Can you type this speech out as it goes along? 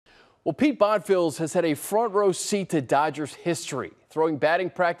Well, Pete Bonfils has had a front row seat to Dodgers history, throwing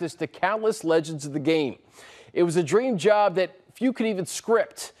batting practice to countless legends of the game. It was a dream job that few could even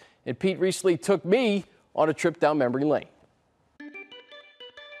script, and Pete recently took me on a trip down memory lane.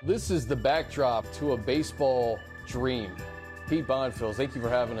 This is the backdrop to a baseball dream. Pete Bonfils, thank you for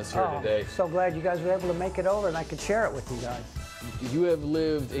having us here today. So glad you guys were able to make it over and I could share it with you guys. You have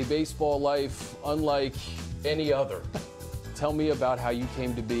lived a baseball life unlike any other. Tell me about how you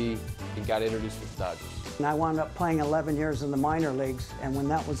came to be and got introduced with the Dodgers. And I wound up playing 11 years in the minor leagues, and when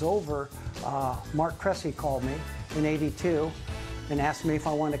that was over, Mark Cressy called me in '82 and asked me if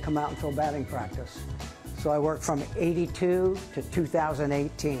I wanted to come out and throw batting practice. So I worked from '82 to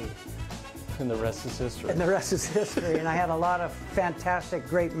 2018. And the rest is history. And the rest is history, and I had a lot of fantastic,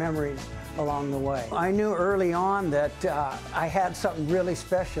 great memories along the way. I knew early on that I had something really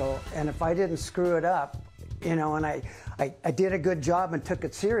special, and if I didn't screw it up, you know, and I did a good job and took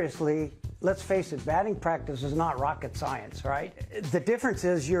it seriously. Let's face it, batting practice is not rocket science, right? The difference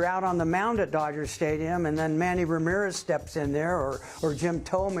is you're out on the mound at Dodger Stadium and then Manny Ramirez steps in there, or Jim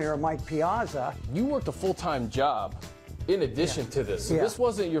Thome or Mike Piazza. You worked a full-time job in addition to this. So this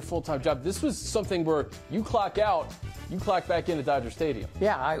wasn't your full-time job. This was something where you clock out, you clock back into Dodger Stadium.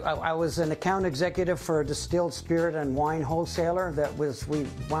 Yeah, I was an account executive for a distilled spirit and wine wholesaler we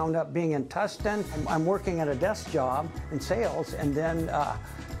wound up being in Tustin. I'm working at a desk job in sales, and then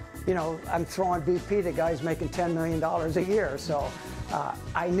you know, I'm throwing BP to guys making $10 million a year. So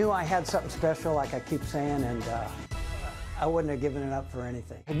I knew I had something special, like I keep saying, and I wouldn't have given it up for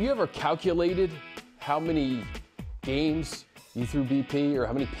anything. Have you ever calculated how many games you threw BP or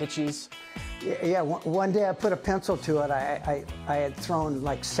how many pitches? Yeah, one day I put a pencil to it. I had thrown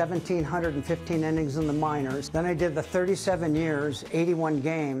like 1,715 innings in the minors. Then I did the 37 years, 81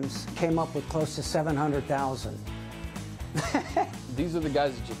 games, came up with close to 700,000. These are the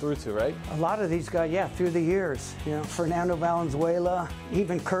guys that you threw to, right? A lot of these guys, yeah, through the years. You know, Fernando Valenzuela,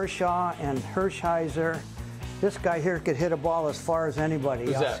 even Kershaw and Hershiser. This guy here could hit a ball as far as anybody.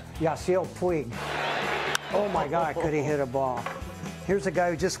 Who's that? Yasiel Puig. Oh my God, could he hit a ball. Here's a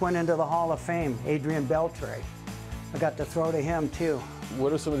guy who just went into the Hall of Fame, Adrian Beltre. I got to throw to him too.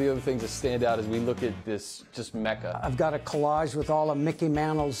 What are some of the other things that stand out as we look at this just mecca? I've got a collage with all of Mickey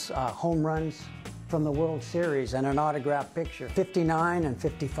Mantle's home runs from the World Series and an autographed picture. 59 and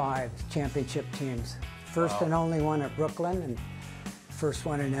 55 championship teams. First and only one at Brooklyn, and first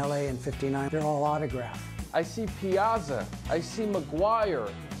one in LA in 59. They're all autographed. I see Piazza, I see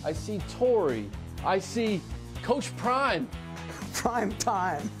McGuire, I see Torrey, I see Coach Prime. Prime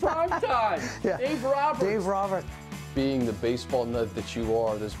time. Prime time. Yeah. Dave Roberts. Dave Roberts. Being the baseball nut that you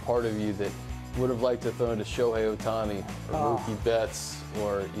are, there's part of you that would have liked to throw into Shohei Ohtani or Mookie Betts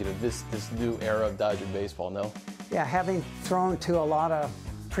or this new era of Dodger baseball, no? Yeah, having thrown to a lot of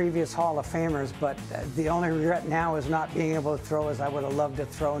previous Hall of Famers, but the only regret now is not being able to throw as I would have loved to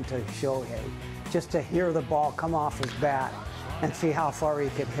throw into Shohei. Just to hear the ball come off his bat and see how far he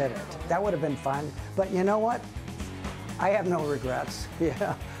could hit it. That would have been fun. But you know what? I have no regrets.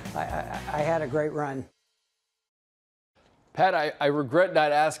 Yeah, I had a great run. Pat, I regret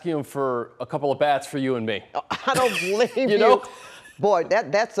not asking him for a couple of bats for you and me. I don't blame you. know? Boy,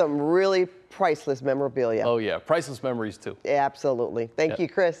 that's some really priceless memorabilia. Oh, yeah. Priceless memories, too. Yeah, absolutely. Thank you,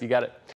 Chris. You got it.